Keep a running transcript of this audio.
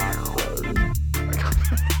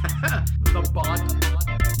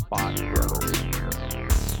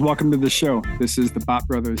Welcome to the show. This is the Bot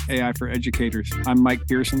Brothers AI for Educators. I'm Mike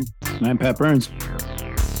Pearson. And I'm Pat Burns.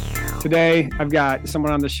 Today, I've got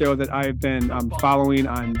someone on the show that I've been following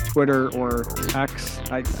on Twitter or X.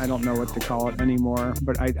 I don't know what to call it anymore,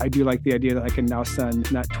 but I do like the idea that I can now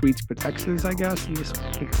send not tweets but X's, I guess. I just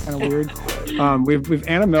think it's kind of weird. We've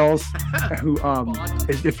Anna Mills, who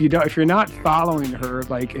if you're not following her,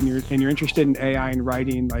 like, and you're interested in AI and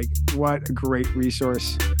writing, like, what a great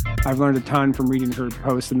resource. I've learned a ton from reading her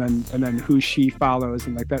posts and then who she follows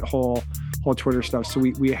and like that whole Twitter stuff. So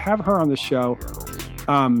we have her on the show.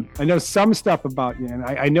 I know some stuff about you, and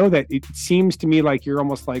I know that it seems to me like you're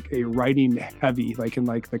almost like a writing heavy, like in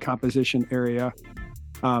like the composition area.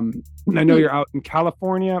 I know you're out in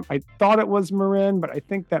California. I thought it was Marin, but I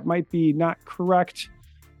think that might be not correct.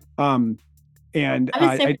 And I'm in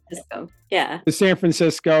San Francisco. Yeah. San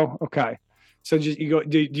Francisco. Okay. So just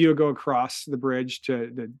do you go across the bridge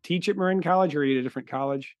to teach at Marin College, or are you at a different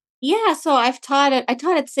college? Yeah. So I taught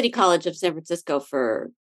at City College of San Francisco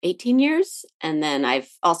for 18 years. And then I've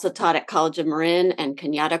also taught at College of Marin and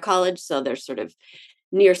Cañada College. So they're sort of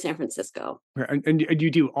near San Francisco. And do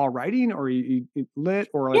you do all writing, or you lit,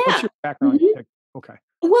 or like, what's your background? Mm-hmm. Okay.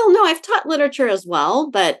 Well, no, I've taught literature as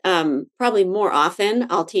well, but probably more often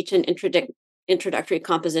I'll teach an introductory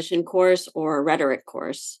composition course or a rhetoric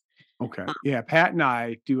course. Okay. Yeah. Pat and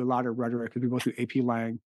I do a lot of rhetoric because we both do AP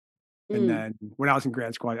Lang. And then when I was in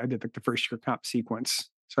grad school, I did like the first year comp sequence.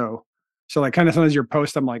 So like kind of sometimes your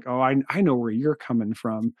post, I'm like, oh, I know where you're coming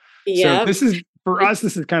from. Yeah. So this is, for us,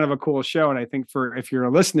 this is kind of a cool show. And I think if you're a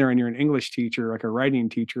listener and you're an English teacher, like a writing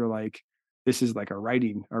teacher, like this is like a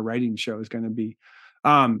writing show is going to be.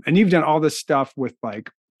 And you've done all this stuff with like,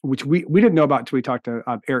 which we didn't know about until we talked to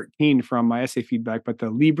Eric Keene from My Essay Feedback, but the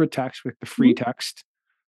LibreText with the free text.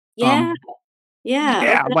 Yeah.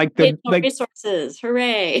 Yeah. Like the resources.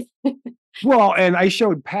 Hooray. Well, and I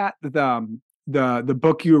showed Pat the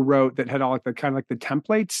book you wrote that had all like the kind of like the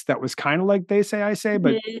templates that was kind of like They Say, I Say,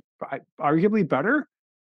 but arguably better.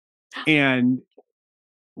 And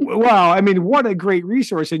wow, I mean, what a great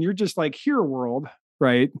resource. And you're just like, here, world,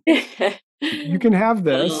 right? You can have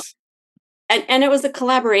this. And it was a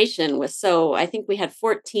collaboration I think we had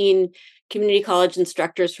 14 community college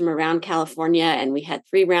instructors from around California, and we had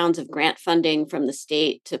 3 rounds of grant funding from the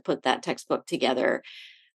state to put that textbook together.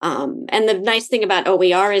 And the nice thing about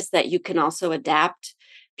OER is that you can also adapt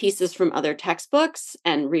pieces from other textbooks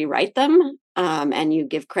and rewrite them, and you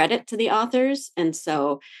give credit to the authors. And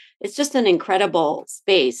so it's just an incredible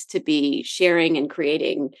space to be sharing and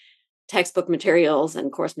creating textbook materials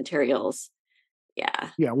and course materials. Yeah.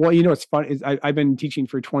 Yeah. Well, it's fun is I've been teaching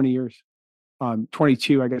for 20 years,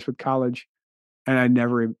 22, I guess, with college, and I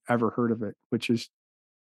never ever heard of it, which is.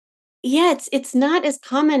 Yeah, it's not as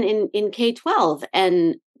common in K-12,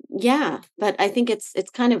 and but I think it's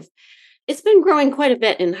been growing quite a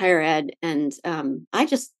bit in higher ed, and I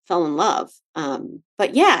just fell in love.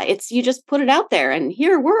 But yeah, you just put it out there and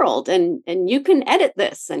here world, and you can edit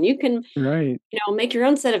this, and you can make your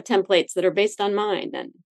own set of templates that are based on mine.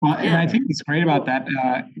 And and I think what's great about that,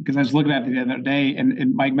 because I was looking at it the other day,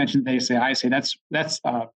 and Mike mentioned They Say, I Say. That's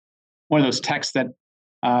one of those texts that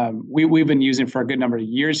we've been using for a good number of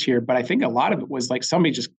years here. But I think a lot of it was like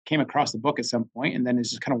somebody just came across the book at some point, and then it's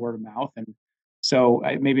just kind of word of mouth. And so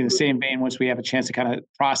maybe in the same vein, once we have a chance to kind of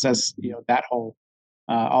process, that whole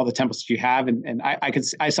all the templates that you have, and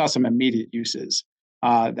I saw some immediate uses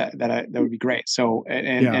that would be great. So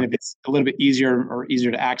and if it's a little bit easier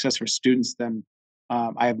to access for students, then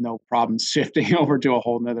I have no problem shifting over to a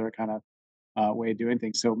whole nother kind of way of doing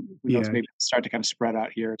things. So we know maybe start to kind of spread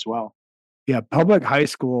out here as well. Yeah, public high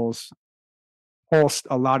schools pull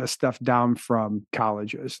a lot of stuff down from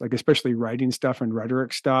colleges, like especially writing stuff and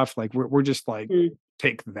rhetoric stuff. Like we're just like,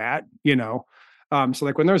 take that, So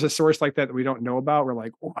like when there's a source like that we don't know about, we're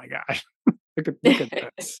like, oh my gosh, look at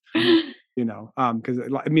this, because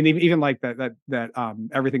I mean, even like that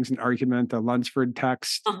everything's an argument, the Lunsford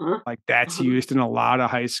text, like that's used in a lot of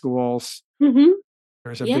high schools. Mm-hmm.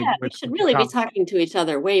 We should really be talking to each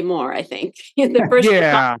other way more, I think. The first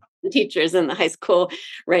teachers and the high school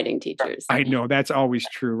writing teachers. I know that's always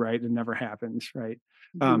true, right? It never happens, right?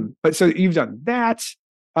 But so you've done that.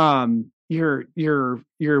 Your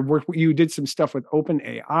work, you did some stuff with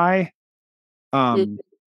OpenAI. I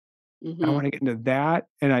want to get into that,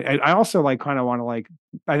 and I also like kind of want to like.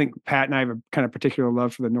 I think Pat and I have a kind of particular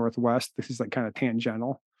love for the Northwest. This is like kind of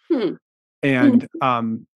tangential, and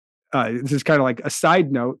this is kind of like a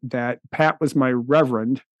side note that Pat was my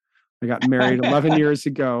reverend. I got married 11 years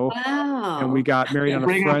ago. Wow. And we got married on a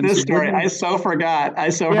friend's. Bring up this story. I so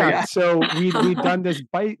forgot. So we'd done this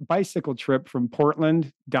bicycle trip from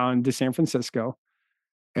Portland down to San Francisco.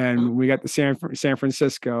 Oh, And we got to San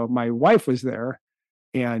Francisco. My wife was there,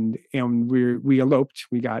 and we eloped.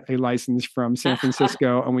 We got a license from San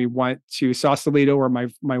Francisco, and we went to Sausalito, where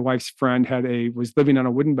my wife's friend was living on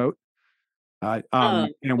a wooden boat. oh,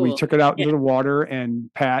 And we cool. took it out Yeah. into the water, and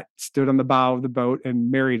Pat stood on the bow of the boat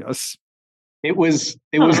and married us. It was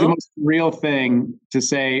the Oh, most real thing to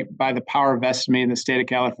say by the power vested in me in the state of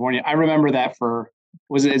California. I remember that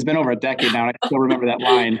it's been over a decade now, and I still remember that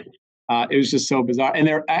line. It was just so bizarre. And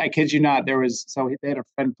I kid you not, they had a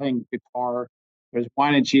friend playing guitar. There was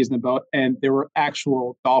wine and cheese in the boat, and there were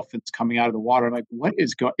actual dolphins coming out of the water. I'm like, what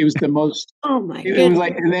is going? It was the most. oh my It was goodness.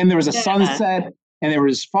 like, and then there was a Yeah. sunset, and there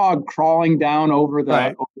was fog crawling down over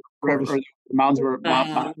Right. over the Of river, course. or the mountains where Mount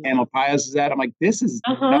Wow. Tamalpais is at. I'm like, this is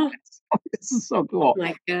nuts. Uh-huh. This is so Oh cool.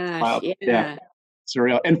 my gosh. Wow. Yeah. Yeah.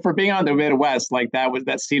 Surreal. And for being on the Midwest, like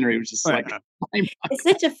that scenery was just like, Yeah. It's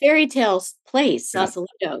such a fairy tale place, yeah,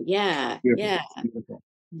 Sausalito. Yeah. beautiful, Yeah. beautiful.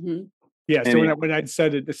 Hmm. Yeah. So Anyhow, when I'd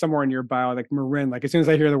said it somewhere in your bio, like Marin, like as soon as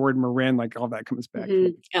I hear the word Marin, like all that comes back to Hmm.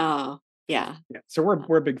 me. Oh, yeah. Yeah. So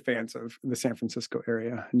we're big fans of the San Francisco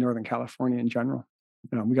area, Northern California in general.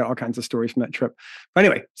 We got all kinds of stories from that trip. But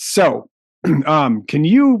anyway, so can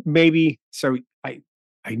you maybe? So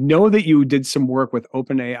I know that you did some work with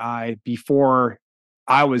OpenAI before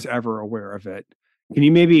I was ever aware of it. Can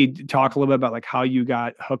you maybe talk a little bit about like how you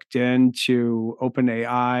got hooked into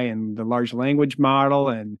OpenAI and the large language model,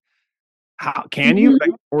 and how can you, Mhm.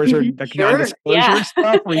 like, or is there Mhm. like Sure. non-disclosure Yeah.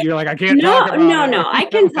 stuff where you're like, I can't No, talk about no, it? no. I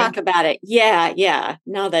can talk about it. Yeah. Yeah.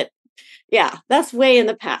 Now that, yeah, that's way in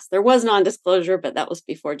the past. There was non-disclosure, but that was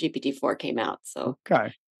before GPT-4 came out. So,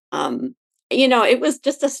 Okay. um, it was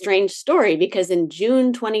just a strange story because in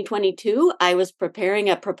June 2022, I was preparing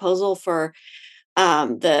a proposal for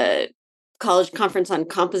the College Conference on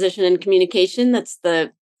Composition and Communication. That's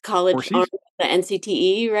the college arm Forces. of the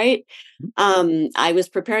NCTE, right? I was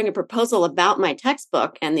preparing a proposal about my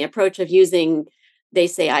textbook and the approach of using they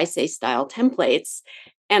say, I say style templates.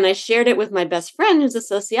 And I shared it with my best friend, who's a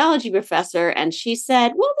sociology professor. And she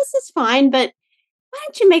said, well, this is fine, but why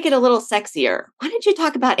don't you make it a little sexier? Why don't you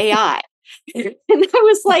talk about AI? And I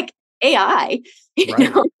was like, AI, you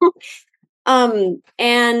Right. know?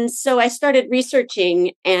 And so I started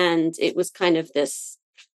researching, and it was kind of this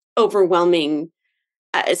overwhelming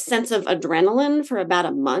sense of adrenaline for about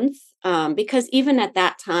a month. Because even at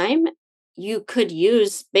that time, you could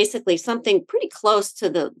use basically something pretty close to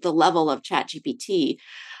the level of ChatGPT.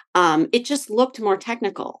 It just looked more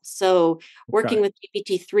technical. So Okay. working with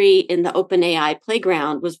GPT-3 in the OpenAI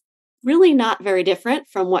playground was really not very different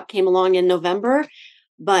from what came along in November.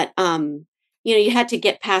 But you had to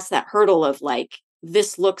get past that hurdle of like,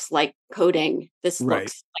 this looks like coding. This Right.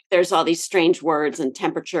 looks like there's all these strange words and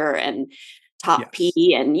temperature and top Yes.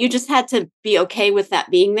 P, and you just had to be okay with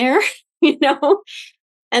that being there, you know?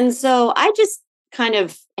 And so I just kind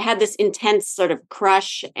of had this intense sort of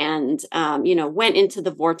crush and, went into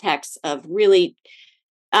the vortex of really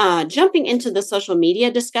jumping into the social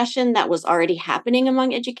media discussion that was already happening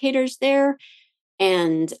among educators there,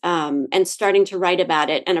 and starting to write about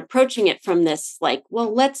it and approaching it from this like,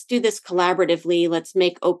 well, let's do this collaboratively. Let's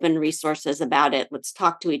make open resources about it. Let's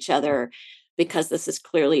talk to each other because this is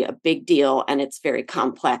clearly a big deal and it's very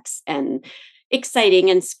complex and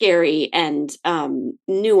exciting and scary and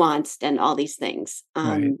nuanced and all these things.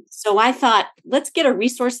 Right. So I thought, let's get a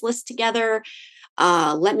resource list together.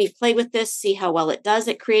 Let me play with this, see how well it does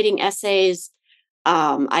at creating essays.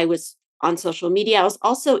 I was on social media. I was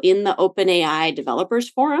also in the OpenAI developers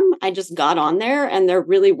forum. I just got on there, and there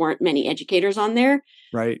really weren't many educators on there.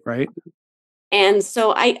 Right. Right. And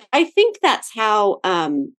so I think that's how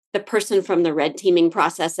the person from the red teaming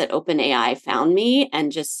process at OpenAI found me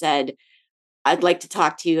and just said, I'd like to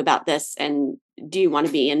talk to you about this. And do you want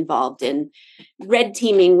to be involved in red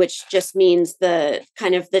teaming, which just means the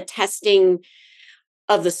kind of the testing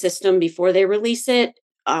of the system before they release it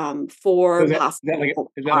so for is that like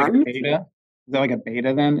a harm. beta? Is that like a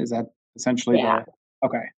beta then? Is that essentially Yeah.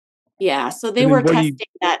 okay? Yeah. So they And then were what do you? testing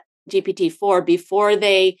that GPT-4 before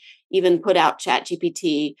they even put out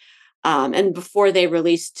ChatGPT, and before they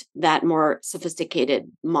released that more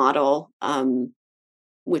sophisticated model,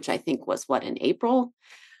 which I think was what, in April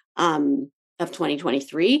of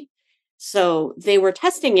 2023. So they were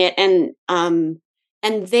testing it, and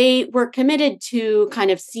they were committed to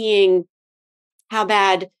kind of seeing how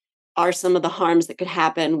bad are some of the harms that could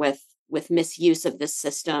happen with misuse of this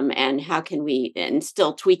system, and how can we, and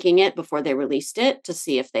still tweaking it before they released it to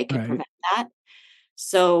see if they could Right. prevent that.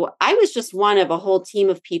 So I was just one of a whole team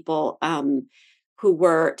of people who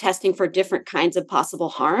were testing for different kinds of possible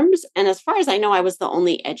harms. And as far as I know, I was the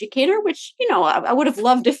only educator, which I would have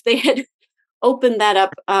loved if they had opened that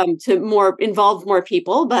up to involve more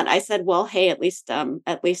people. But I said, well, hey, at least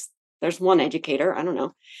there's one educator. I don't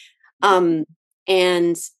know.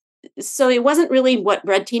 And so it wasn't really what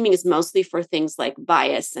red teaming is mostly for things like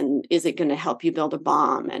bias and is it going to help you build a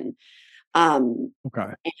bomb Okay.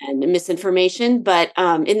 and misinformation. But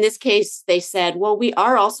in this case, they said, well, we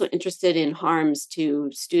are also interested in harms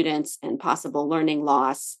to students and possible learning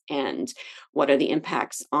loss and what are the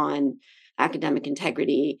impacts on academic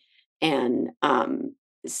integrity. And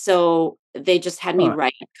so they just had me Huh.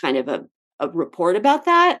 write kind of a report about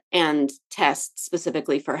that and test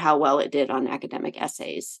specifically for how well it did on academic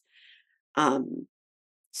essays.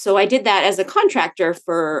 So I did that as a contractor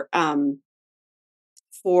for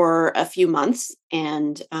a few months,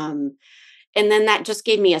 and then that just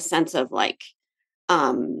gave me a sense of like,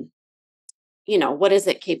 what is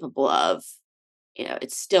it capable of?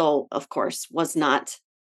 It's still, of course,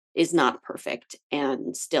 is not perfect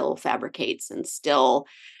and still fabricates and still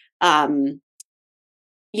has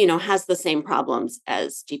the same problems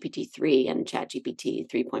as GPT-3 and ChatGPT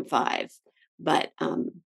 3.5. But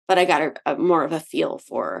I got a more of a feel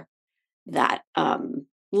for that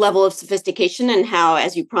level of sophistication and how,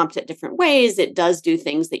 as you prompt it different ways, it does do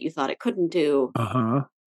things that you thought it couldn't do,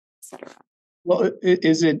 etc. Well,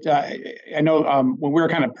 is it? I know when we were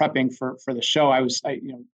kind of prepping for the show, I was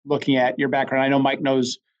looking at your background. I know Mike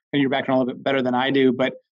knows your background a little bit better than I do,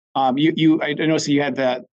 but I noticed you had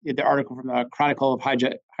the article from the Chronicle of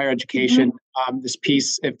Higher Education. This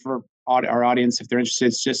piece, for our audience, if they're interested,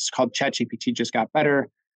 it's just called "ChatGPT Just Got Better."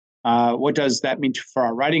 What does that mean for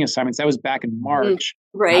our writing assignments? That was back in March.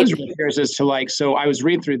 Right. I was really curious as to so I was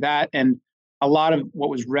reading through that, and a lot of what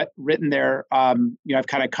was written there, I've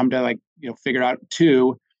kind of come to figure out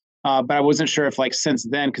too. But I wasn't sure if since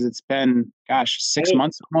then, because it's been, 6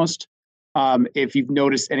 months almost, if you've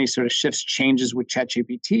noticed any sort of shifts, changes with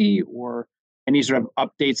ChatGPT or any sort of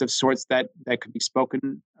updates of sorts that could be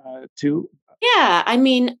spoken to. Yeah, I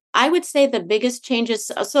mean, I would say the biggest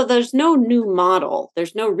changes. So there's no new model,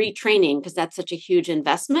 there's no retraining because that's such a huge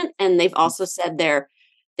investment. And they've also said they're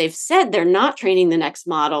not training the next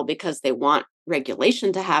model because they want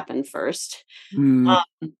regulation to happen first.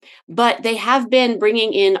 But they have been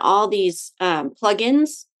bringing in all these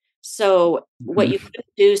plugins. So what you could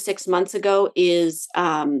do 6 months ago is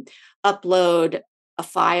upload a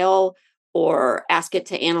file or ask it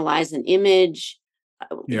to analyze an image.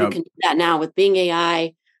 You can do that now with Bing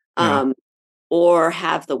AI, or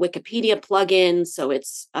have the Wikipedia plugin. So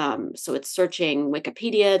it's searching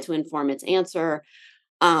Wikipedia to inform its answer,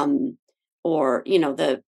 or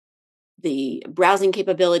the browsing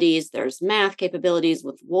capabilities. There's math capabilities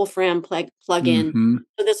with Wolfram plugin.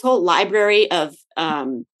 So this whole library of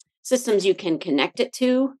systems you can connect it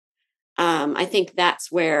to. I think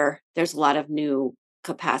that's where there's a lot of new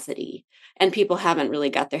capacity, and people haven't really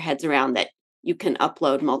got their heads around that you can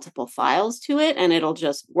upload multiple files to it and it'll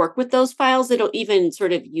just work with those files. It'll even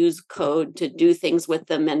sort of use code to do things with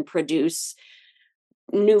them and produce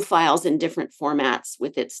new files in different formats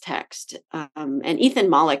with its text. And Ethan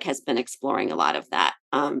Mollick has been exploring a lot of that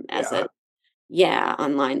online,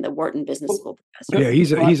 the Wharton Business School professor. Yeah,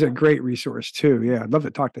 he's a great resource too. Yeah, I'd love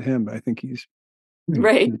to talk to him, but I think he's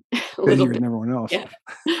right busier than everyone else. Yeah.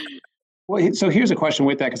 Well, so here's a question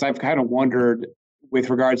with that, because I've kind of wondered with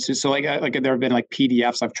regards to, there have been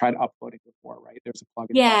PDFs I've tried uploading before, right? There's a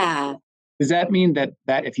plugin. Yeah. Does that mean that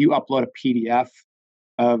if you upload a PDF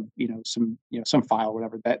of some file or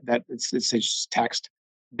whatever that it's just text,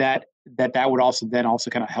 that would also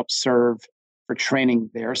kind of help serve for training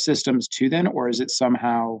their systems too then? Or is it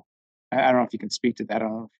somehow, I don't know if you can speak to that. I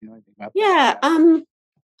don't know if you know anything about that. Yeah.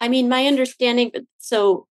 I mean, my understanding,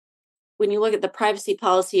 so when you look at the privacy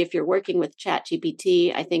policy, if you're working with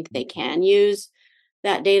ChatGPT, I think they can use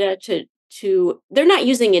that data to they're not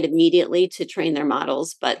using it immediately to train their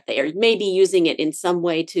models, but they are maybe using it in some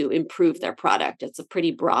way to improve their product. It's a pretty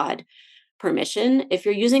broad permission. If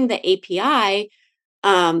you're using the API,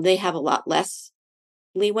 they have a lot less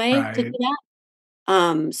leeway to do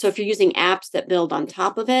that. So if you're using apps that build on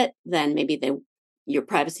top of it, then maybe your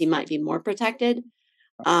privacy might be more protected.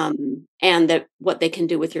 And that what they can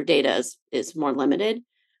do with your data is more limited.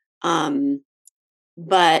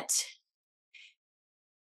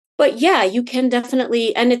 But yeah, you can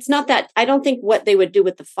definitely, and it's not that, I don't think what they would do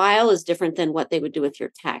with the file is different than what they would do with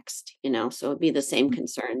your text, so it'd be the same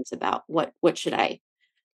concerns about what should I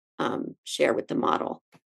share with the model.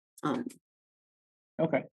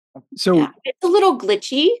 Okay. So yeah, it's a little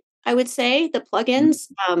glitchy, I would say, the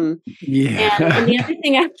plugins. And the other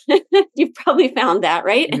thing, you've probably found that,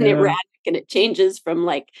 right? And erratic, and it changes from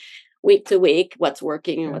week to week what's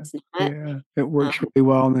working and Yeah. what's not. Yeah. It works Um, really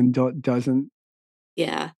well and then doesn't.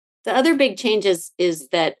 yeah. The other big change is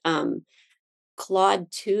that Claude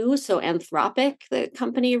 2, so Anthropic, the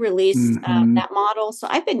company released Hmm. that model. So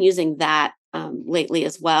I've been using that lately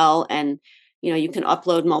as well. And, you can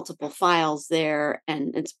upload multiple files there,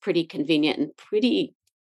 and it's pretty convenient and pretty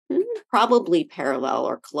probably parallel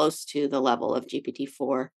or close to the level of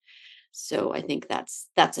GPT-4. So I think that's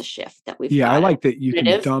a shift that we've Yeah, I got. like that you can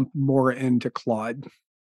Alternative. dump more into Claude.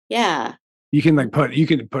 Yeah. You can you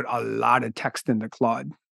can put a lot of text into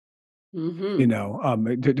Claude,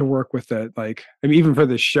 Mm-hmm. to work with it. Like, I mean, even for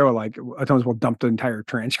this show, like at times we'll dump the entire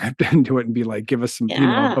transcript into it and be like, give us some,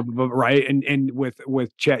 Yeah. right. And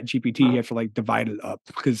with Chat GPT, you have to like divide it up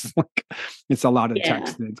because like it's a lot of Yeah.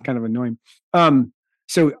 text and it's kind of annoying.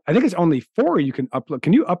 So I think it's only 4 you can upload.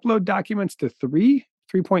 Can you upload documents to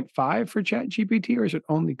 3.5 for Chat GPT, or is it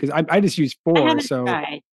only because I just use I 4? haven't So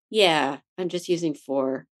tried. Yeah, I'm just using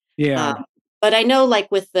 4. Um, yeah. but I know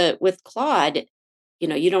like with Claude,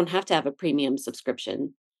 you don't have to have a premium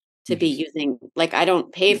subscription to be Mhm. using, like, I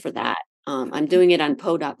don't pay for that. I'm doing it on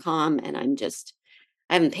Poe.com, and I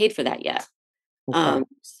haven't paid for that yet. Okay.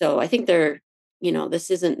 So I think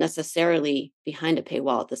this isn't necessarily behind a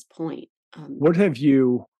paywall at this point. What have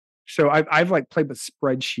you so I've like played with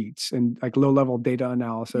spreadsheets and like low level data Mhm,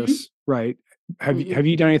 analysis, right? mhm, Have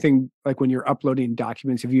you done anything like when you're uploading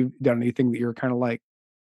documents, have you done anything that you're kind of like,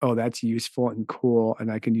 oh, that's useful and cool, and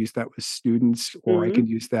I can use that with students, or I mhm. can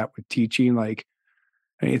use that with teaching, like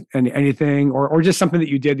anything, or just something that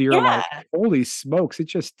you did that you're like, Yeah. holy smokes, it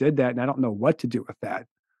just did that, and I don't know what to do with that.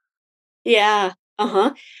 Yeah.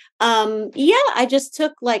 Uh-huh. Yeah, I just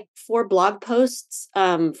took like 4 blog posts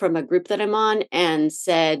from a group that I'm on and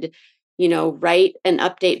said, write an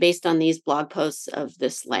update based on these blog posts of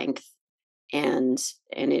this length. And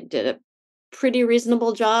it did a pretty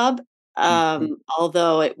reasonable job. Mhm.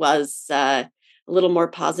 Although it was a little more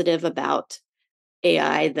positive about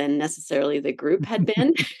AI than necessarily the group had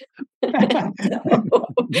been. So,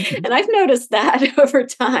 and I've noticed that over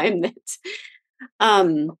time that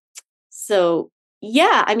um so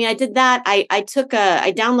yeah, I mean, I did that. I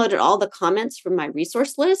downloaded all the comments from my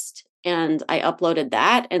resource list and I uploaded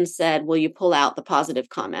that and said, "Will you pull out the positive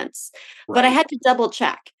comments?" But I Right. had to double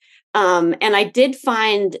check. And I did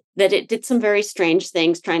find that it did some very strange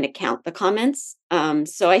things trying to count the comments.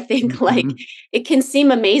 So I think like Mhm. it can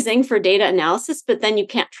seem amazing for data analysis, but then you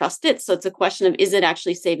can't trust it. So it's a question of, is it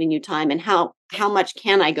actually saving you time, and how much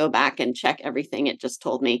can I go back and check everything it just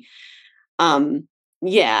told me? Um,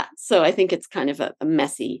 yeah, so I think it's kind of a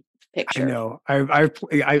messy I picture. know.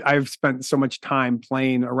 I've spent so much time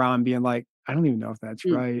playing around being like, I don't even know if that's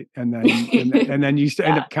Mm. right. And then you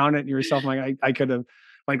end Yeah. up counting it yourself. I'm like, I could have,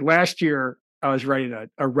 like last year I was writing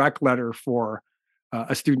a rec letter for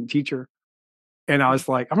a student teacher. And I was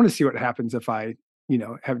like, I'm going to see what happens if I,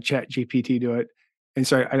 have Chat GPT do it. And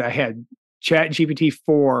so I had Chat GPT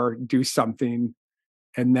 4 do something.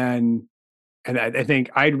 And then, and I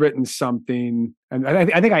think I'd written something, and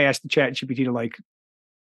I think I asked the Chat GPT to like,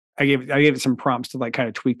 I gave it some prompts to like kind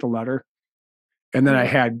of tweak the letter. And then I Mhm.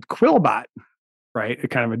 had Quillbot, right? A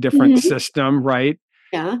kind of a different Mhm. system, right?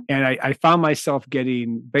 Yeah. And I found myself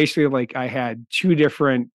getting basically like I had 2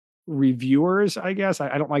 different reviewers, I guess.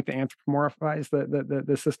 I don't like to anthropomorphize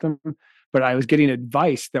the system, but I was getting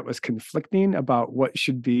advice that was conflicting about what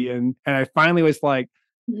should be in. And I finally was like,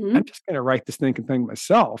 I'm Mhm. just gonna write this thinking thing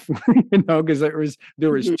myself, because there was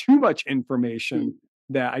Mhm. too much information Mm.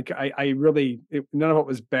 that I really none of it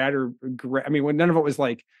was bad or great. I mean, when none of it was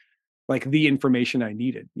like the information I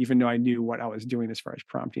needed, even though I knew what I was doing as far as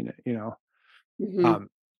prompting it. Mhm. Um,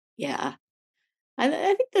 Yeah. I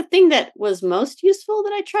think the thing that was most useful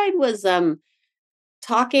that I tried was,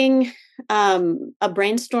 talking, a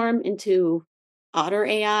brainstorm into Otter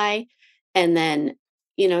AI, and then,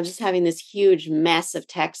 just having this huge mess of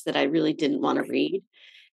text that I really didn't wanna right. read,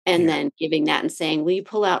 and Yeah. then giving that and saying, "Will you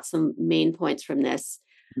pull out some main points from this?"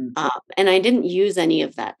 Mm. And I didn't use any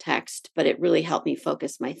of that text, but it really helped me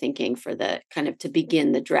focus my thinking for the kind of to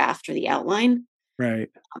begin the draft or the outline. Right.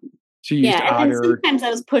 Um, She used yeah, and then Otter. sometimes I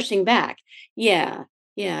was pushing back. Yeah,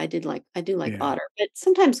 yeah, I do like Yeah. Otter, but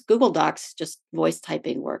sometimes Google Docs just voice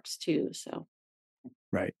typing works too. So,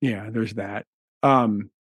 Right. Yeah. There's that.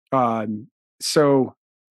 Um, um, so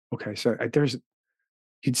okay. So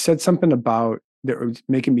you'd said something about that was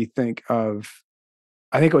making me think of.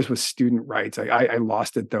 I think it was with student rights. I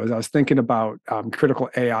lost it though. As I was thinking about critical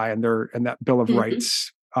AI and that Bill of mhm.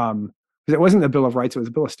 Rights. 'Cause it wasn't the Bill of Rights; it was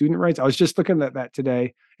the Bill of Student Rights. I was just looking at that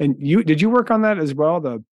today. And did you work on that as well?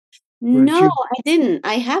 The weren't No, you? I didn't.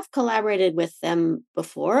 I have collaborated with them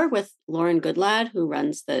before with Lauren Goodlad, who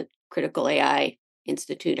runs the Critical AI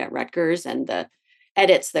Institute at Rutgers and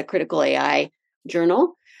edits the Critical AI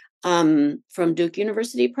Journal from Duke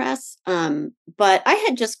University Press. But I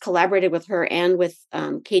had just collaborated with her and with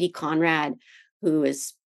Katie Conrad, who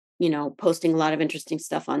is, posting a lot of interesting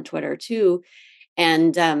stuff on Twitter too.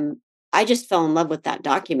 And I just fell in love with that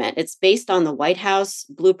document. It's based on the White House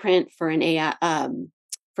blueprint for an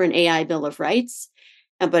AI Bill of Rights,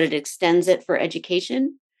 but it extends it for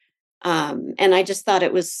education. And I just thought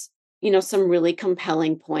it was, some really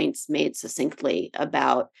compelling points made succinctly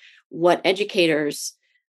about what educators'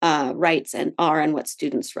 rights and what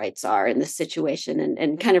students' rights are in this situation,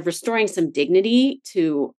 and kind of restoring some dignity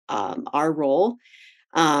to our role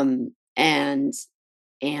and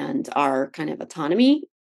our kind of autonomy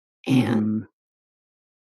and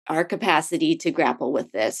our capacity to grapple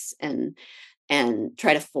with this and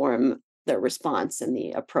try to form the response and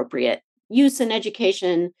the appropriate use in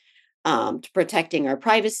education to protecting our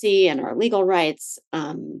privacy and our legal rights,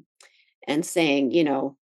 and saying,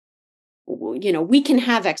 we can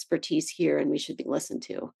have expertise here and we should be listened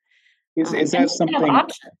to. Is that something?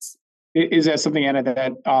 Options. Is that something, Anna,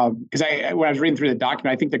 that because when I was reading through the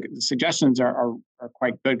document, I think the suggestions are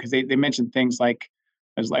quite good, because they mentioned things like,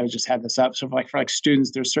 I just had this up, so for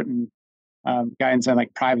students, there's certain guidance on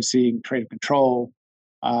like privacy and creative control.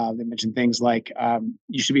 They mentioned things like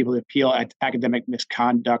you should be able to appeal at academic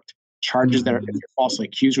misconduct charges that are falsely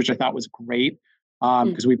accused, which I thought was great,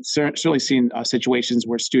 because we've certainly seen situations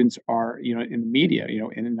where students are, in the media,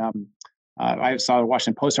 I saw a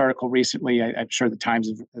Washington Post article recently. I'm sure the Times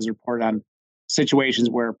has reported on situations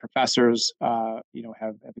where professors,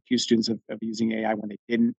 have accused students of using AI when they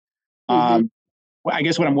didn't. Well, I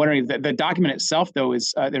guess what I'm wondering is that the document itself, though,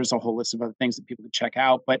 is there's a whole list of other things that people can check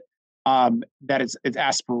out, but that it's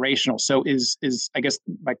aspirational. So is I guess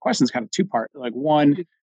my question is kind of two-part. Like, one,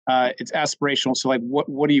 it's aspirational. So like,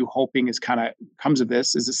 what are you hoping is kind of comes of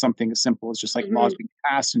this? Is it something as simple as just like laws being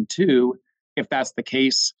passed? And two, if that's the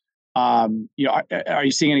case, are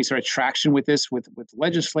you seeing any sort of traction with this with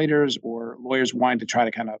legislators or lawyers wanting to try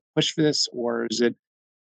to kind of push for this, or is it?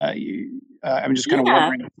 I'm just kind of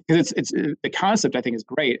wondering, because it's the concept I think is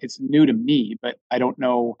great. It's new to me, but I don't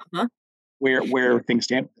know where things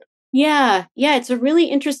stand with it. Yeah, it's a really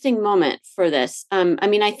interesting moment for this.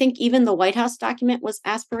 I think even the White House document was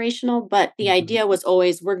aspirational, but the idea was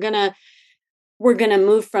always we're gonna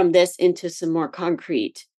move from this into some more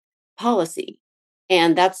concrete policy.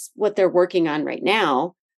 And that's what they're working on right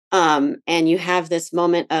now. And you have this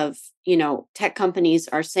moment of, tech companies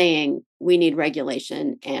are saying we need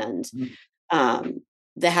regulation, and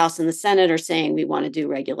the House and the Senate are saying we want to do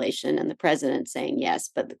regulation, and the president saying yes.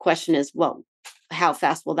 But the question is, well, how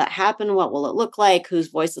fast will that happen? What will it look like? Whose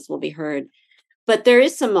voices will be heard? But there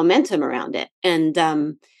is some momentum around it. And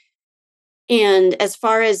as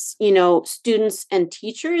far as, students and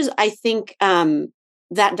teachers, I think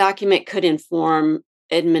that document could inform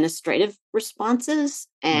administrative responses,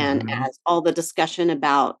 and as all the discussion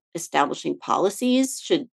about establishing policies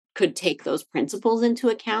could take those principles into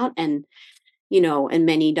account, and and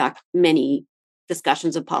many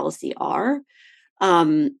discussions of policy are,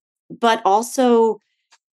 but also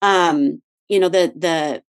the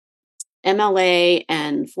MLA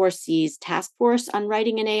and 4C's task force on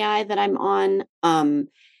writing an AI that I'm on.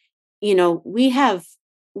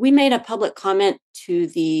 We made a public comment to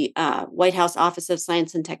the White House Office of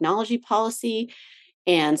Science and Technology Policy,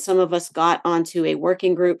 and some of us got onto a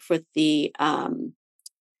working group with the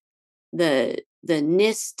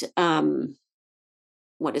NIST.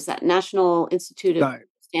 What is that? National Institute of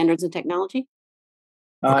Standards and Technology.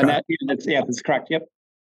 That's correct. Yep.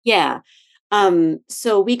 Yeah.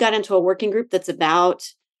 So we got into a working group that's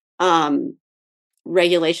about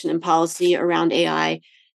regulation and policy around AI,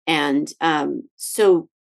 and so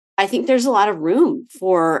I think there's a lot of room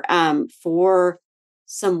for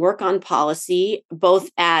some work on policy,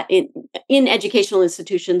 both in educational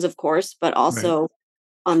institutions, of course, but also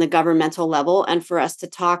on the governmental level, and for us to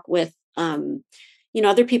talk with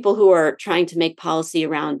other people who are trying to make policy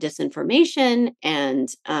around disinformation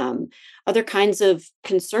and other kinds of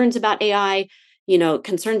concerns about AI.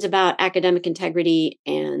 Concerns about academic integrity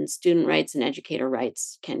and student rights and educator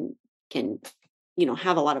rights can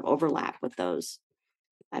have a lot of overlap with those,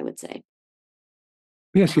 I would say.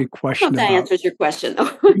 Let me ask you a question. I don't know if that answers your question, though.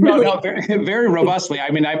 No, very, very robustly.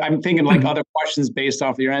 I mean, I'm thinking like other questions based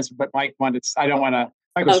off of your answer, but Mike wanted. I don't want to.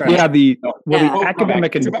 Yeah, the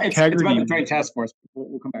academic integrity. It's about the Joint Task Force.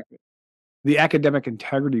 We'll come back to it. The academic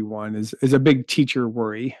integrity one is a big teacher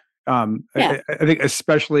worry. I think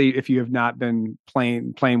especially if you have not been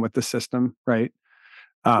playing with the system, right?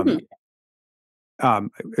 The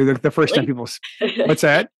first time people, what's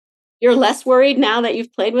that? You're less worried now that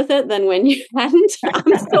you've played with it than when you hadn't?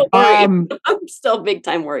 I'm still worried. Um, I'm still big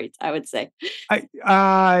time worried, I would say.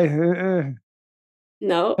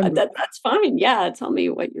 No, I'm that's fine. Yeah, tell me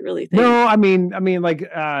what you really think. no, I mean,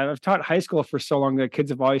 like, I've taught high school for so long that kids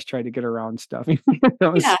have always tried to get around stuff, you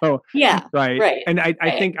know, Yeah, so yeah, right. right, And I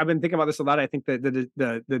right. think I've been thinking about this a lot. I think that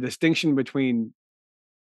the distinction between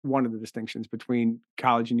one of the distinctions between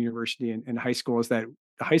college and university and high school is that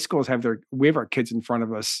the high schools we have our kids in front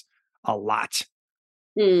of us a lot.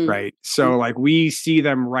 Mm, Right. So like we see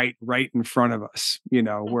them right in front of us, you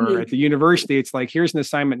know, where mhm, at the university, it's like, here's an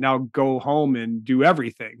assignment. Now go home and do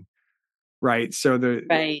everything. Right. right,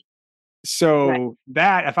 right. So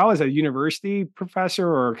that if I was a university professor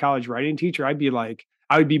or a college writing teacher, I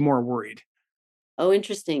would be more worried. Oh,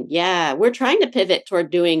 interesting. Yeah, we're trying to pivot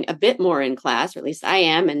toward doing a bit more in class, or at least I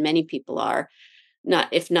am, and many people are. Not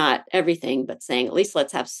if not everything, but saying at least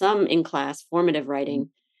let's have some in class formative writing.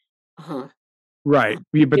 Uh-huh. Right.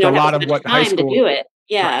 Yeah, You but don't have as much time to do it. right.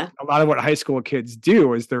 Yeah. A lot of what high school kids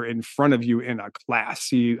do is they're in front of you in a class.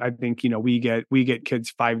 I think, you know, we get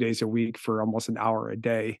kids 5 days a week for almost an hour a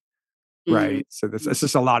day. Mm, Right. So that's mm, it's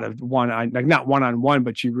just a lot of like not one-on-one,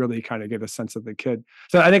 but you really kind of get a sense of the kid.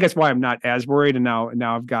 So I think that's why I'm not as worried. And now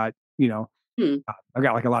I've got, you know, hmm. I've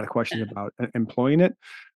got like a lot of questions Yeah. about employing it.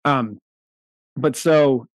 Um, but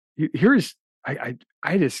so here's I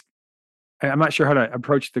just I'm not sure how to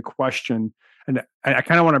approach the question. And I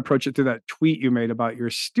kind of want to approach it through that tweet you made about your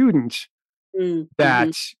student Mm, mhm.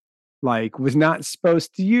 that like was not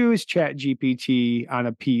supposed to use Chat GPT on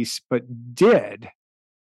a piece, but did.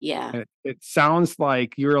 Yeah. It sounds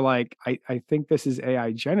like you're like, I think this is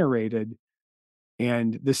AI generated.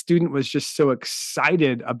 And the student was just so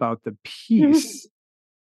excited about the piece,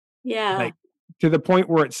 Yeah. like to the point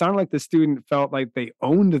where it sounded like the student felt like they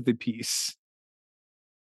owned the piece.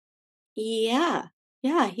 Yeah.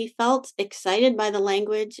 Yeah, he felt excited by the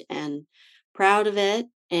language and proud of it,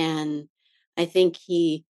 and I think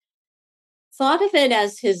he thought of it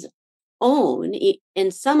as his own,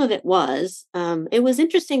 and some of it was. It was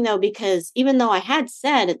interesting though because even though I had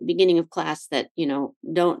said at the beginning of class that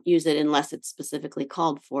don't use it unless it's specifically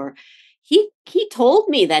called for, he told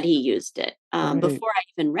me that he used it Right. before I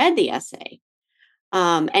even read the essay,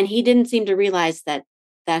 and he didn't seem to realize that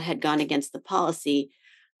that had gone against the policy.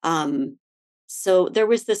 Um, so there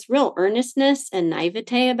was this real earnestness and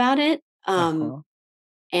naivete about it, Uh-huh.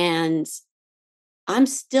 and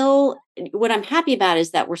what I'm happy about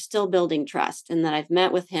is that we're still building trust and that I've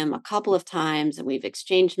met with him a couple of times and we've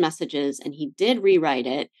exchanged messages and he did rewrite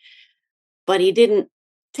it, but he didn't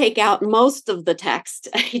take out most of the text.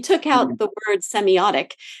 He took out Mhm. the word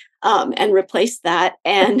semiotic and replaced that.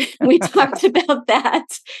 And we talked about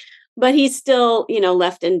that, but he's still,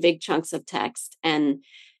 left in big chunks of text. And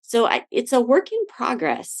so it's a work in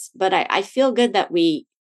progress, but I feel good that we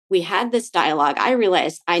had this dialogue. I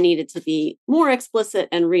realized I needed to be more explicit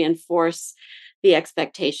and reinforce the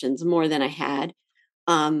expectations more than I had.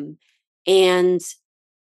 Um, and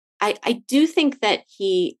I do think that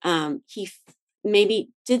maybe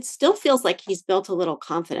did still feels like he's built a little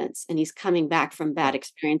confidence and he's coming back from bad Yeah.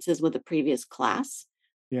 experiences with a previous class.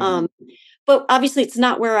 Yeah. Um, but obviously it's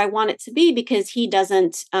not where I want it to be because he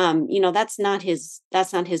doesn't that's not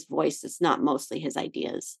his voice. It's not mostly his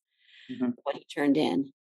ideas Mhm. what he turned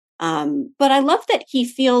in. But I love that he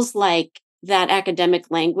feels like that academic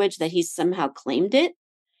language that he's somehow claimed it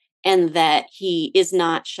and that he is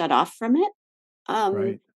not shut off from it. Um,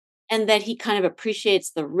 Right. and that he kind of appreciates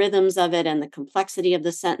the rhythms of it and the complexity of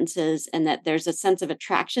the sentences and that there's a sense of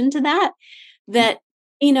attraction to that that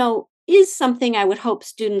is something I would hope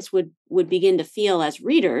students would begin to feel as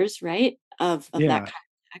readers, right, of that Yeah. kind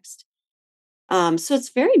of text. So it's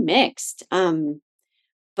very mixed,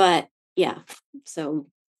 but yeah, so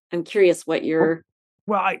I'm curious what Well, your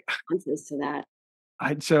well, response is to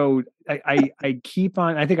that. so I keep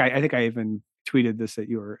on. I think I even tweeted this at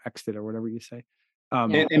you or Xed it or whatever you say.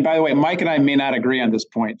 Yeah. And by the way, Mike and I may not agree on this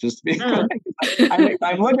point. Just to be Uh, clear.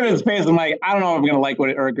 I'm looking at his face. I'm like, I don't know if I'm going to like what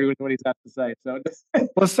or agree with what he's got to say. So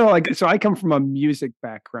Well, so I come from a music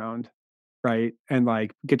background, right? And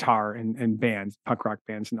like guitar and bands, punk rock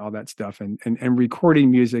bands and all that stuff and recording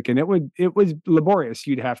music. And it was laborious.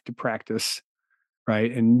 You'd have to practice, right?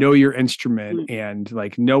 And know your instrument mm, and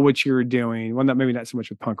like know what you were doing. Well, not maybe not so much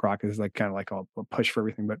with punk rock is like kind of like a push for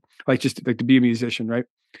everything, but like just like to be a musician, right?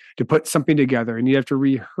 To put something together and you have to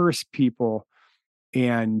rehearse people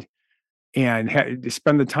and to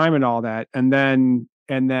spend the time and all that. And then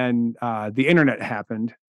the internet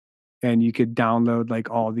happened and you could download like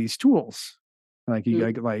all these tools like you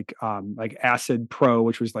mm, like Acid Pro,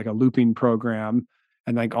 which was like a looping program,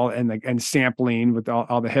 and like all and sampling with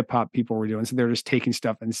all the hip hop people were doing. So they're just taking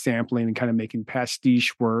stuff and sampling and kind of making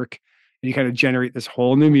pastiche work. And you kind of generate this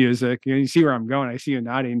whole new music. You see where I'm going. I see you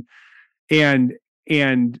nodding. And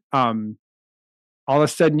all of a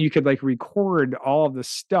sudden you could like record all of the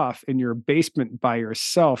stuff in your basement by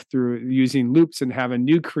yourself through using loops and have a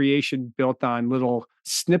new creation built on little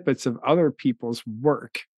snippets of other people's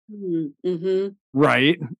work. Mm-hmm.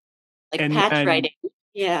 Right. Like And patch then writing.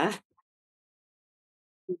 Yeah.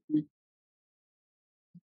 Mhm.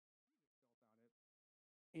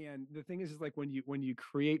 and the thing is like when you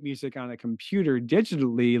create music on a computer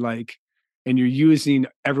digitally, like, and you're using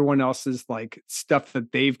everyone else's like stuff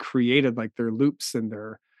that they've created, like their loops and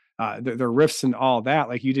their riffs and all that,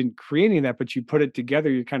 like you didn't create any of that, but you put it together,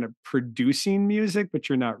 you're kind of producing music, but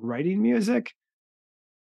you're not writing music.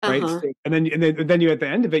 Right. Uh-huh. So, and then you at the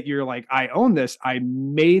end of it, you're like, I own this. I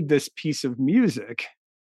made this piece of music.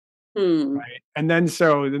 Hmm. Right. And then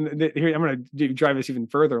so here I'm going to drive this even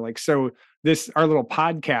further. Like, so this, our little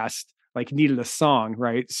podcast, like needed a song.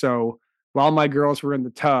 Right. So while my girls were in the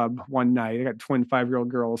tub one night, I got twin 5-year-old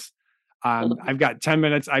girls. Uh-huh. I've got 10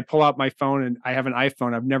 minutes. I pull out my phone and I have an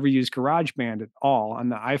iPhone. I've never used GarageBand at all on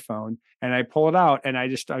the iPhone. And I pull it out and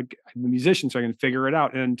I'm a musician, so I can figure it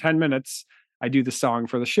out. And in 10 minutes, I do the song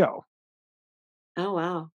for the show. Oh,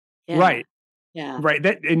 wow. Yeah. Right. Yeah. Right,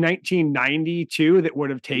 that in 1992, that would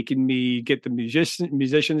have taken me get the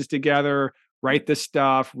musicians together, write the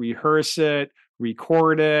stuff, rehearse it,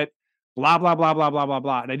 record it, blah, blah, blah, blah, blah, blah,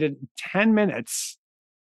 blah, and I did 10 minutes,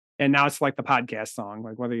 and now it's like the podcast song,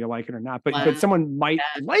 like, whether you like it or not, but Wow. someone might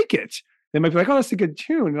Yeah. like it. They might be like, "Oh, that's a good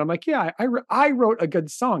tune," and I'm like, "Yeah, I wrote a good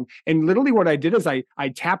song," and literally what I did is I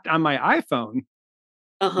tapped on my iPhone,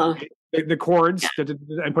 Uh-huh. right, the Yeah. chords,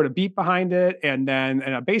 and put a beat behind it, and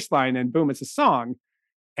a bass line, and boom, it's a song.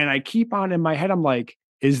 And I keep on in my head, I'm like,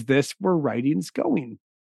 is this where writing's going?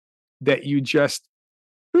 That you just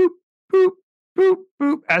boop, boop, boop,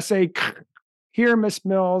 boop, essay. Here, Miss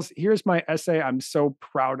Mills, here's my essay I'm so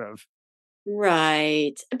proud of.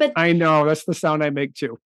 Right. But I know that's the sound I make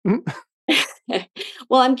too.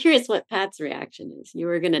 well, I'm curious what Pat's reaction is. You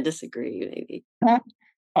were going to disagree, maybe.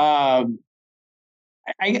 Um,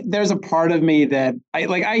 there's a part of me that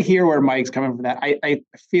I hear where Mike's coming from that. I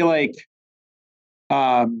feel like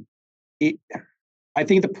um, it, I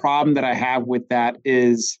think the problem that I have with that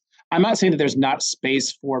is I'm not saying that there's not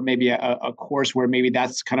space for maybe a course where maybe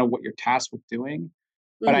that's kind of what you're tasked with doing.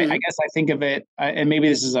 But I Mhm. guess I think of it, and maybe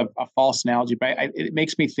this is a false analogy, but it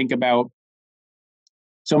makes me think about.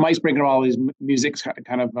 So Mike's bringing up all these music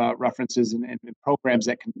kind of references and programs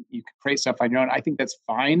that you can create stuff on your own. I think that's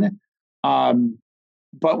fine,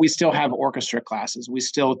 but we still have orchestra classes. We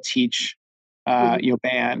still teach, Mhm.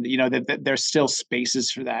 band. That there's still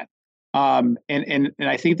spaces for that. And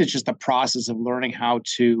I think that's just the process of learning how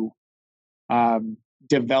to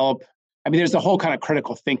develop. I mean, there's the whole kind of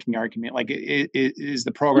critical thinking argument. Like, is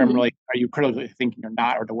the program Mhm. really? Are you critically thinking or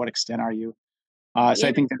not, or to what extent are you? So Yeah.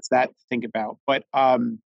 I think that's that to think about. But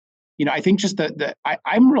I think just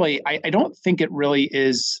I'm really I don't think it really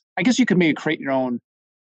is. I guess you could maybe create your own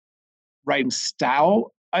writing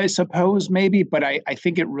style, I suppose, maybe, but I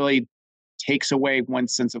think it really takes away one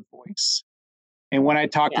sense of voice. And when I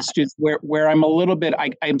talk Yeah. to students where I'm a little bit,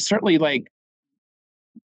 I'm certainly like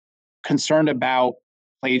concerned about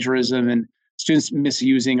plagiarism and students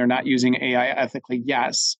misusing or not using AI ethically.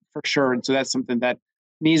 Yes, for sure. And so that's something that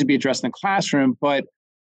needs to be addressed in the classroom. But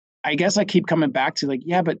I guess I keep coming back to like,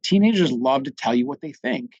 yeah, but teenagers love to tell you what they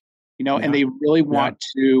think, and Yeah, they really yeah, want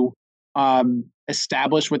to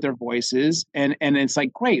establish what their voice is. And it's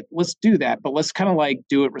like, great, let's do that. But let's kind of like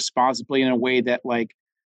do it responsibly in a way that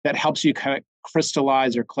that helps you kind of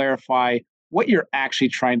crystallize or clarify what you're actually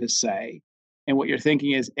trying to say and what you're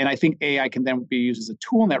thinking is. And I think AI can then be used as a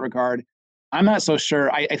tool in that regard. I'm not so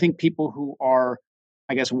sure. I think people who are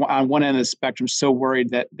I guess on one end of the spectrum, so worried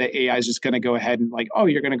that the AI is just going to go ahead and like, oh,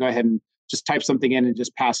 you're going to go ahead and just type something in and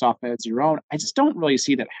just pass off as your own. I just don't really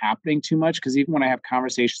see that happening too much because even when I have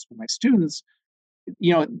conversations with my students,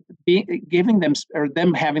 you know, giving them or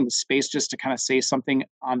them having the space just to kind of say something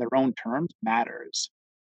on their own terms matters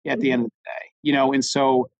at the end Mhm. of the day, And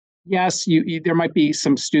so, yes, there might be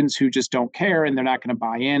some students who just don't care and they're not going to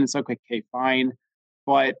buy in. It's like, okay, fine,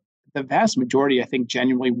 but the vast majority, I think,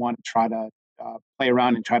 genuinely want to try to play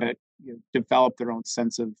around and try to develop their own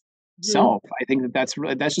sense of Mhm. self. I think that's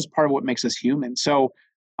just part of what makes us human. So,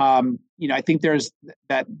 I think there's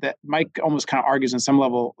that Mike almost kind of argues on some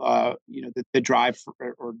level, the drive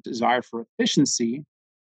or desire for efficiency,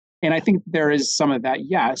 and I think there is some of that,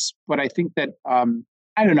 yes, but I think that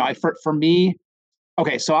I don't know. For me,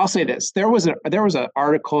 Okay, so I'll say this: there was an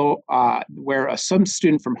article where some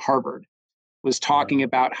student from Harvard was talking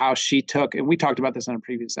about how she took, and we talked about this on a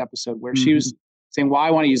previous episode, where she Mhm. was saying, "Well,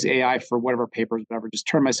 I want to use AI for whatever papers, whatever, just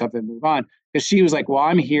turn myself in and move on." Because she was like, "Well,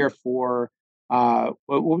 I'm here for what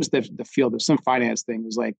was the field of some finance thing? It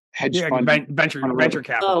was like hedge Yeah, like fund, venture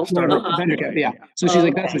capital Oh, startup. uh-huh. venture cap, yeah." So she's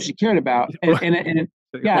like, Oh, "That's what okay. she cared about," and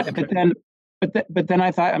yeah, but Okay. then. But then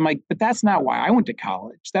I thought, I'm like, but that's not why I went to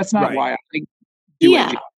college. That's not Right. why I do Yeah.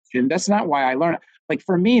 education. That's not why I learn. Like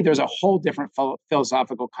for me, there's a whole different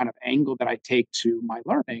philosophical kind of angle that I take to my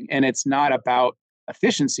learning, and it's not about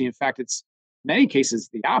efficiency. In fact, it's many cases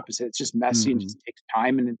the opposite. It's just messy and Mhm. just takes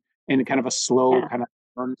time and kind of a slow Yeah. kind of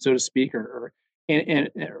burn, so to speak, or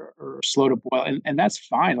slow to boil, and that's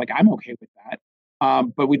fine. Like I'm okay with that.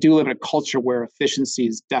 But we do live in a culture where efficiency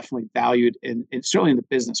is definitely valued certainly in the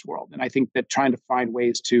business world. And I think that trying to find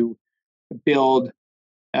ways to build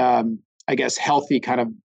um, I guess, healthy kind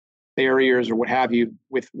of barriers or what have you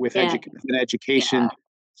Yeah. within education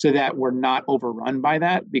so that we're not overrun by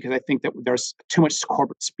that. Because I think that there's too much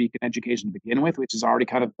corporate speak in education to begin with, which is already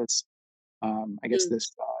kind of this, I guess, Mm.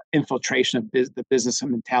 this infiltration of the business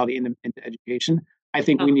mentality into education. I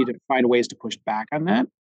think we Uh-huh. need to find ways to push back on that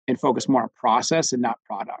and focus more on process and not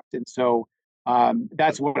product. And so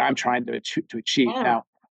that's what I'm trying to achieve. Yeah.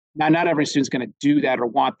 Now, not every student's going to do that or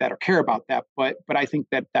want that or care about that, but I think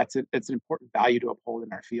that that's an important value to uphold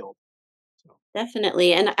in our field. So,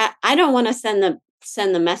 Definitely. And I don't want to send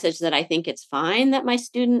the message that I think it's fine that my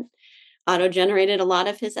student auto-generated a lot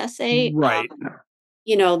of his essay. Right.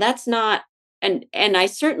 That's not, and I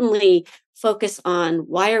certainly focus on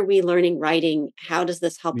why are we learning writing? How does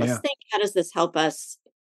this help us Yeah. think? How does this help us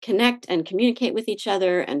connect and communicate with each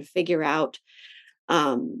other and figure out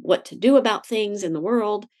what to do about things in the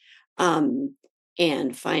world, um,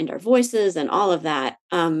 and find our voices and all of that.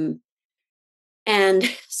 And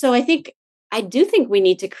so I do think we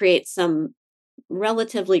need to create some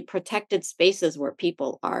relatively protected spaces where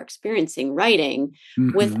people are experiencing writing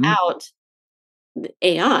Mhm. without the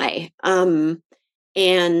AI.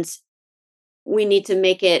 And we need to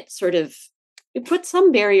make it sort of put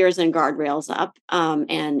some barriers and guardrails up,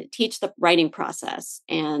 and teach the writing process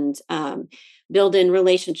and build in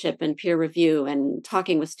relationship and peer review and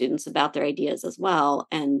talking with students about their ideas as well.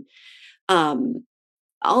 And um,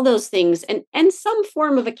 all those things, and some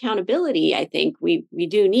form of accountability. I think we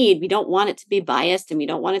do need. We don't want it to be biased, and we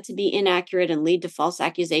don't want it to be inaccurate and lead to false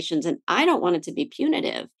accusations, and I don't want it to be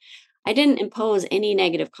punitive. I didn't impose any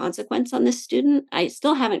negative consequence on this student. I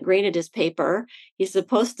still haven't graded his paper. He's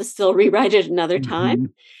supposed to still rewrite it another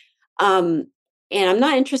time. Mhm. um, and I'm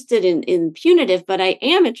not interested in punitive, but I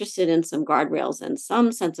am interested in some guardrails and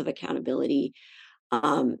some sense of accountability.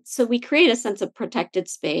 So we create a sense of protected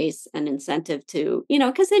space and incentive to,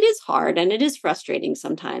 because it is hard and it is frustrating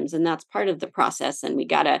sometimes, and that's part of the process. And we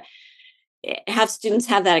got to have students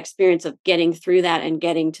have that experience of getting through that and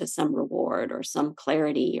getting to some reward or some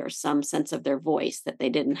clarity or some sense of their voice that they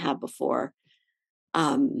didn't have before.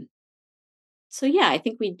 Um, so yeah, I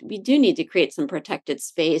think we do need to create some protected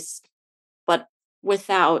space, but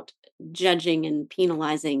without judging and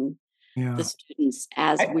penalizing the Yeah. students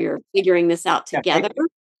as I, we're figuring this out yeah, together.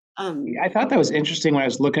 Um, I thought that was interesting when I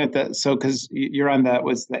was looking at so because you're on the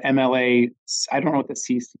MLA. I don't know what the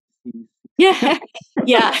CCC. Yeah,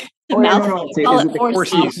 yeah, the Oh, no, mouthful. no. Call Is it it the 4 4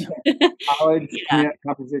 Cs. C's. college Yeah,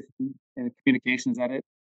 composition and communication? Is that it?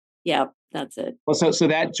 yep, that's it. Well, so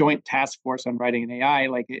that joint task force on writing an AI,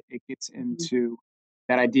 like it gets Mhm, into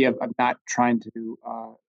that idea of not trying to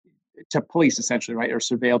police essentially, right, or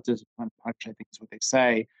surveil discipline, punch. I think is what they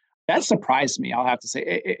say. That surprised me. I'll have to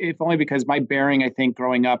say, if only because my bearing, I think,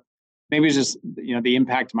 growing up, maybe it's just the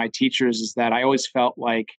impact of my teachers is that I always felt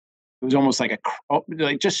like it was almost like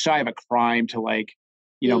like just shy of a crime to like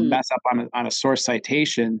mm, mess up on a source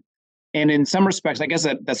citation. And in some respects, I guess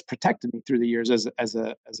that's protected me through the years as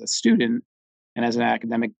a student and as an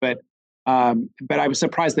academic. But I was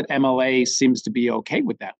surprised that MLA seems to be okay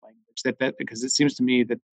with that language. That because it seems to me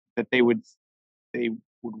that they would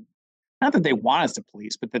not that they want us to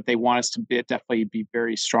police, but that they want us to definitely be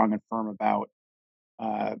very strong and firm about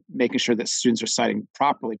making sure that students are citing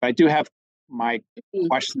properly. But I do have my mm.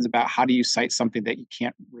 questions about how do you cite something that you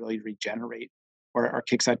can't really regenerate or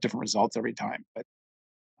kicks out different results every time. But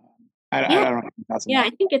I Yeah, don't know your thoughts on yeah, that.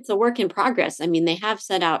 I think it's a work in progress. I mean, they have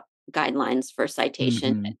set out guidelines for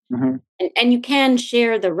citation, Mhm. Mhm. and you can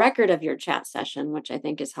share the record of your chat session, which I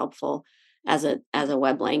think is helpful as a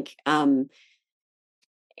web link.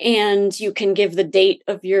 And you can give the date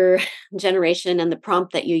of your generation and the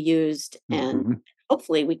prompt that you used. And Mhm.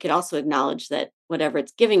 hopefully, we could also acknowledge that whatever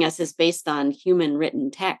it's giving us is based on human written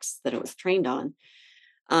text that it was trained on.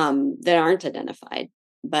 that aren't identified.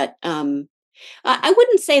 But I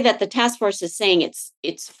wouldn't say that the task force is saying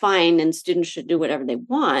it's fine and students should do whatever they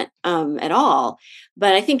want at all.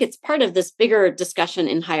 But I think it's part of this bigger discussion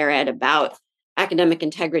in higher ed about academic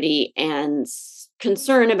integrity and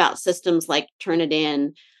concern about systems like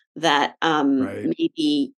Turnitin that Right. may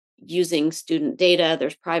be using student data.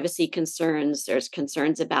 There's privacy concerns. There's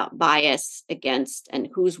concerns about bias against and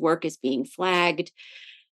whose work is being flagged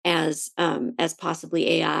as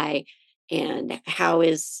possibly AI, and how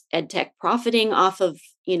is EdTech profiting off of,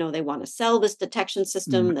 they want to sell this detection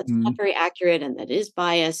system that's not Mhm. very accurate and that is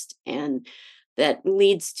biased and that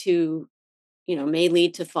may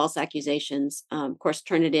lead to false accusations. Of course,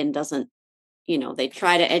 Turnitin doesn't, they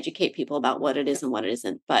try to educate people about what it is and what it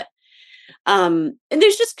isn't, but and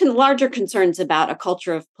there's just larger concerns about a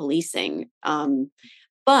culture of policing.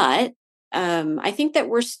 But I think that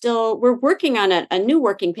we're working on a new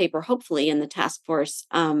working paper, hopefully in the task force,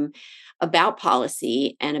 about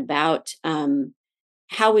policy and about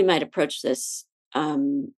how we might approach this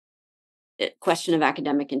question of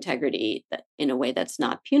academic integrity in a way that's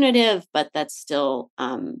not punitive, but that still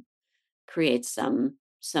creates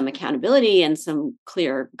some accountability and some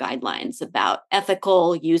clear guidelines about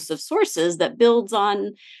ethical use of sources that builds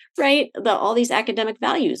on all these academic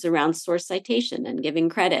values around source citation and giving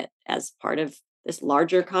credit as part of this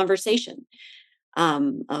larger conversation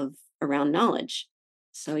of around knowledge.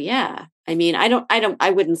 So yeah, I mean, I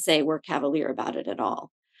wouldn't say we're cavalier about it at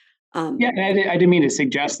all. Yeah, um and I didn't mean to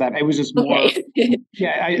suggest that. It was just more. okay.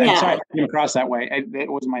 Yeah, I'm sorry Yeah. if it came across that way. It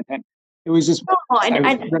wasn't my intent. It was just No, I was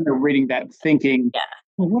I remember reading that, thinking, yeah.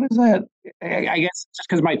 well, what is that? I guess just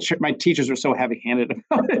because my teachers are so heavy-handed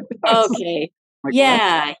about it. I was Okay. like, well, that's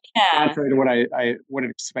Yeah, yeah. contrary to what I would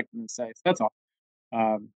have expected them to say. So that's all.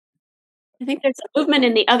 Um, I think there's a movement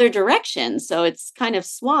in the other direction, so it's kind of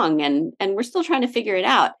swung, and we're still trying to figure it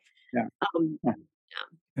out. yeah. Um, Yeah.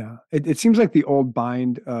 Yeah. It seems like the old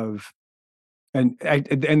bind of and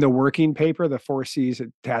the working paper, the 4 C's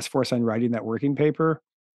task force on writing that working paper.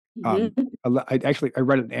 Um, mhm. I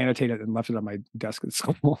read it and annotated and left it on my desk at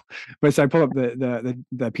school. But so I pull up the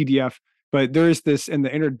PDF. But there's this in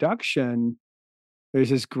the introduction. There's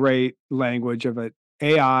this great language of it.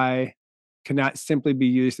 AI cannot simply be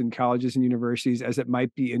used in colleges and universities as it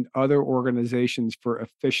might be in other organizations for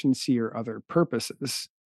efficiency or other purposes.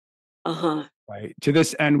 Uh-huh. Right. To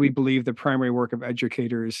this end, we believe the primary work of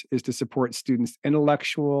educators is to support students'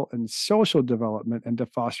 intellectual and social development and to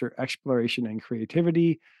foster exploration and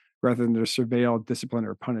creativity rather than to surveil, discipline,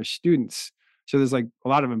 or punish students. So there's like a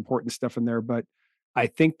lot of important stuff in there. But I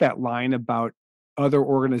think that line about other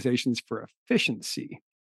organizations for efficiency,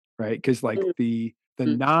 right? Because like the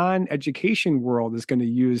Mhm. non-education world is going to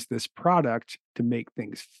use this product to make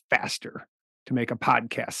things faster, to make a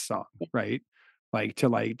podcast song, right? Like to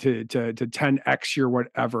 10x your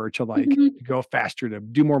whatever, to like Mhm. to go faster, to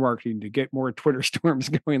do more marketing, to get more Twitter storms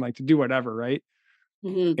going, like to do whatever, right?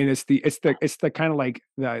 Mhm. And it's the kind of like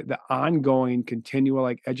the ongoing continual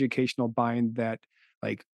like educational bind that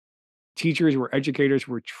like teachers or educators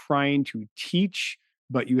were trying to teach,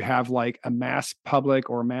 but you have like a mass public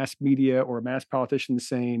or mass media or mass politicians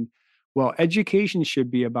saying, well, education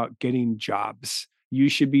should be about getting jobs. You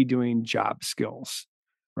should be doing job skills,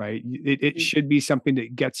 right? It Mhm. should be something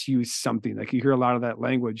that gets you something. Like you hear a lot of that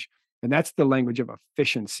language, and that's the language of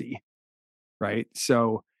efficiency, right?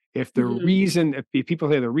 So Mhm. if people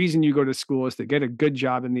say the reason you go to school is to get a good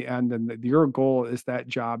job in the end, and that your goal is that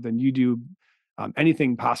job, then you do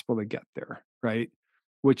anything possible to get there, right?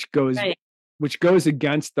 Which goes Right. which goes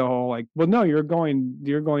against the whole like, well, no, you're going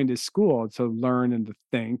to school to learn and to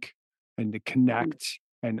think and to Mhm. connect,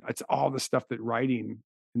 and it's all the stuff that writing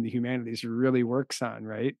in the humanities really works on,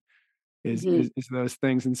 right? Is Mhm. is, is those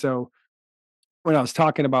things, and so when I was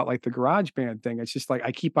talking about like the garage band thing, it's just like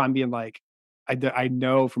I keep on being like, I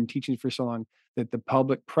know from teaching for so long that the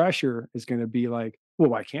public pressure is going to be like, well,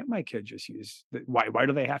 why can't my kid just use why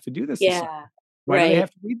do they have to do this assignment? Yeah. Why do they Right. have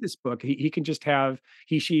to read this book? He can just have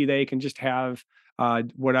they can just have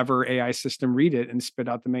whatever AI system read it and spit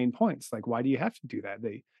out the main points. Like, why do you have to do that?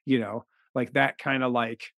 Like that kind of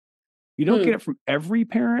like you don't get Hmm. it from every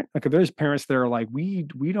parent. Like, if there's parents that are like, we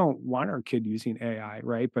don't want our kid using AI,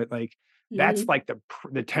 right? But like, that's Mhm. like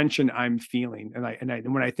the tension I'm feeling,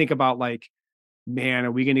 and when I think about like, man,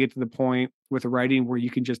 are we going to get to the point with writing where you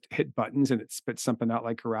can just hit buttons and it spits something out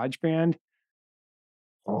like GarageBand?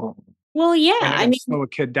 Oh, Well, yeah. and I it'll mean, slow a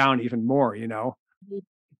kid down even more, you know? mhm.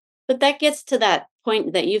 But that gets to that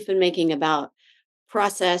point that you've been making about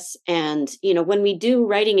process and when we do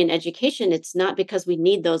writing in education, it's not because we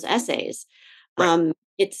need those essays. Right.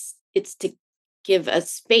 It's to give a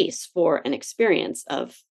space for an experience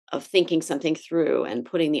of thinking something through and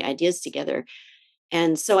putting the ideas together.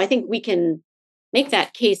 And so I think we can make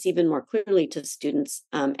that case even more clearly to students,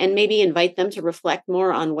 and maybe invite them to reflect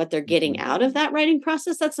more on what they're getting Mhm. out of that writing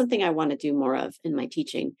process. That's something I want to do more of in my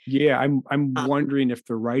teaching. Yeah, I'm Um, wondering if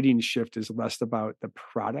the writing shift is less about the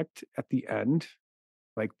product at the end,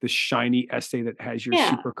 like the shiny essay that has your yeah.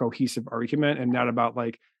 super cohesive argument, and not about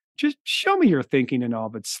like, just show me your thinking and all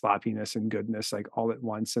of its sloppiness and goodness, like all at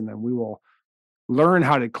once, and then we will learn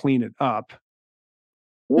how to clean it up.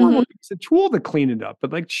 Or we'll Mhm. use a tool to clean it up,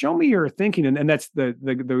 but like show me your thinking. And that's the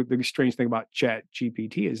strange thing about Chat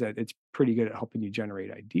GPT is that it's pretty good at helping you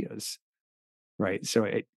generate ideas. Right. So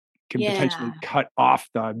it can potentially Yeah. cut off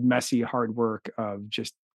the messy hard work of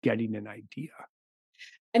just getting an idea.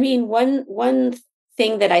 I mean, one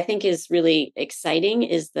thing that I think is really exciting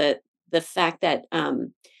is the fact that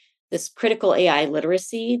this critical AI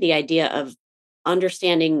literacy, the idea of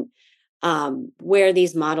understanding where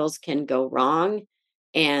these models can go wrong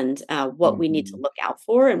and what we need to Mhm. look out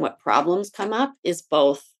for and what problems come up, is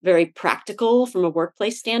both very practical from a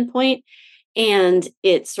workplace standpoint, and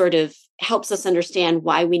it sort of helps us understand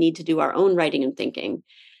why we need to do our own writing and thinking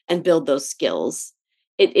and build those skills.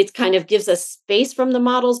 It kind of gives us space from the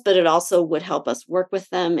models, but it also would help us work with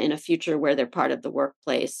them in a future where they're part of the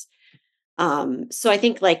workplace. So I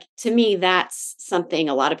think, like, to me, that's something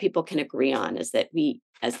a lot of people can agree on, is that we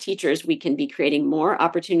as teachers, we can be creating more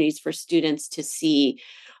opportunities for students to see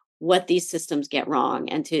what these systems get wrong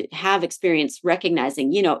and to have experience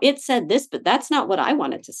recognizing, it said this, but that's not what I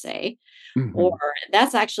wanted to say, or Mhm.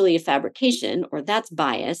 that's actually a fabrication, or that's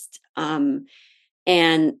biased.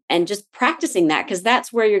 And just practicing that, because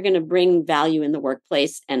that's where you're going to bring value in the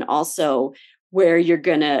workplace, and also where you're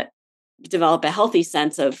going to develop a healthy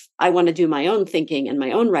sense of, I want to do my own thinking and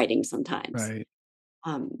my own writing sometimes. Right.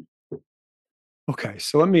 um Okay.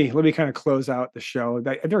 So let me kind of close out the show.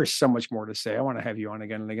 There is so much more to say. I want to have you on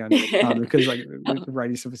again and again, because like the oh,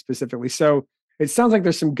 writing stuff specifically. So it sounds like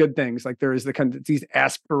there's some good things. Like there is the kind of these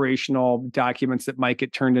aspirational documents that might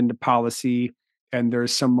get turned into policy, and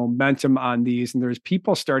there's some momentum on these, and there's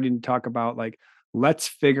people starting to talk about like, let's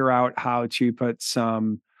figure out how to put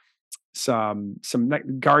some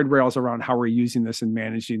guardrails around how we're using this and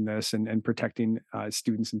managing this, and protecting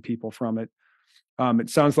students and people from it.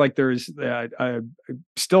 It sounds like there's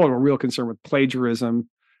still a real concern with plagiarism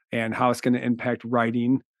and how it's going to impact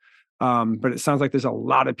writing. But it sounds like there's a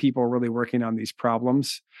lot of people really working on these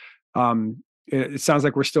problems. It sounds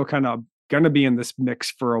like we're still kind of going to be in this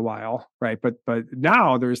mix for a while, right? But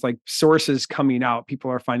now there's like sources coming out.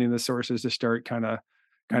 People are finding the sources to start kind of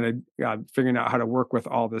figuring out how to work with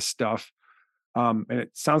all this stuff. And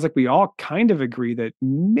it sounds like we all kind of agree that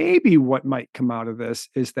maybe what might come out of this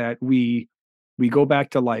is that we go back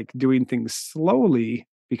to like doing things slowly,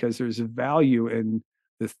 because there's a value in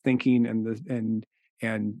the thinking and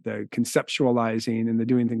the conceptualizing and the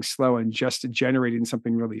doing things slow, and just generating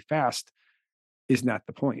something really fast is not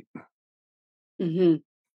the point. hmm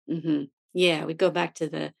hmm yeah, we go back to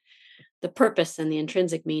the purpose and the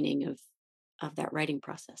intrinsic meaning of that writing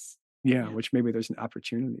process. Yeah, Yeah. which maybe there's an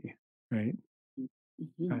opportunity, right?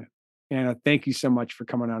 Mm-hmm. Uh, and thank you so much for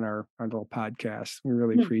coming on our little podcast. We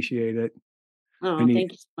really appreciate it. Oh, Any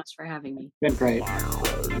thank you so much for having me. Been great.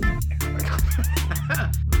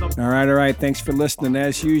 All right. Thanks for listening.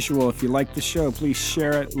 As usual, if you like the show, please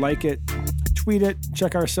share it, like it, tweet it,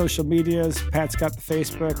 check our social medias. Pat's got the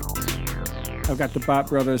Facebook. I've got the Bot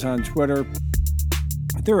Brothers on Twitter.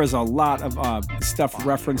 There is a lot of stuff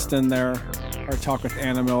referenced in there. Our talk with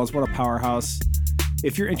Anna Mills, what a powerhouse.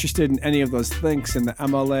 If you're interested in any of those links in the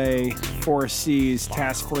MLA 4C's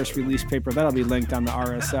task force release paper, that'll be linked on the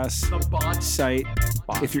RSS site.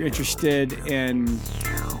 If you're interested in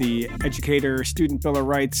the Educator Student Bill of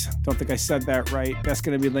Rights, don't think I said that right, that's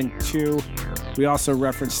going to be linked too. We also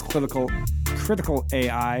referenced critical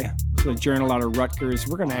AI, the journal out of Rutgers.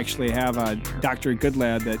 We're going to actually have Dr.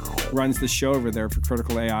 Goodlad that runs the show over there for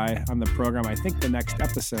critical AI on the program. I think the next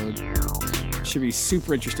episode should be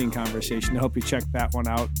super interesting conversation. I hope you check that one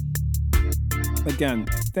out. Again,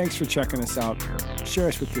 thanks for checking us out. Share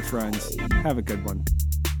us with your friends. Have a good one.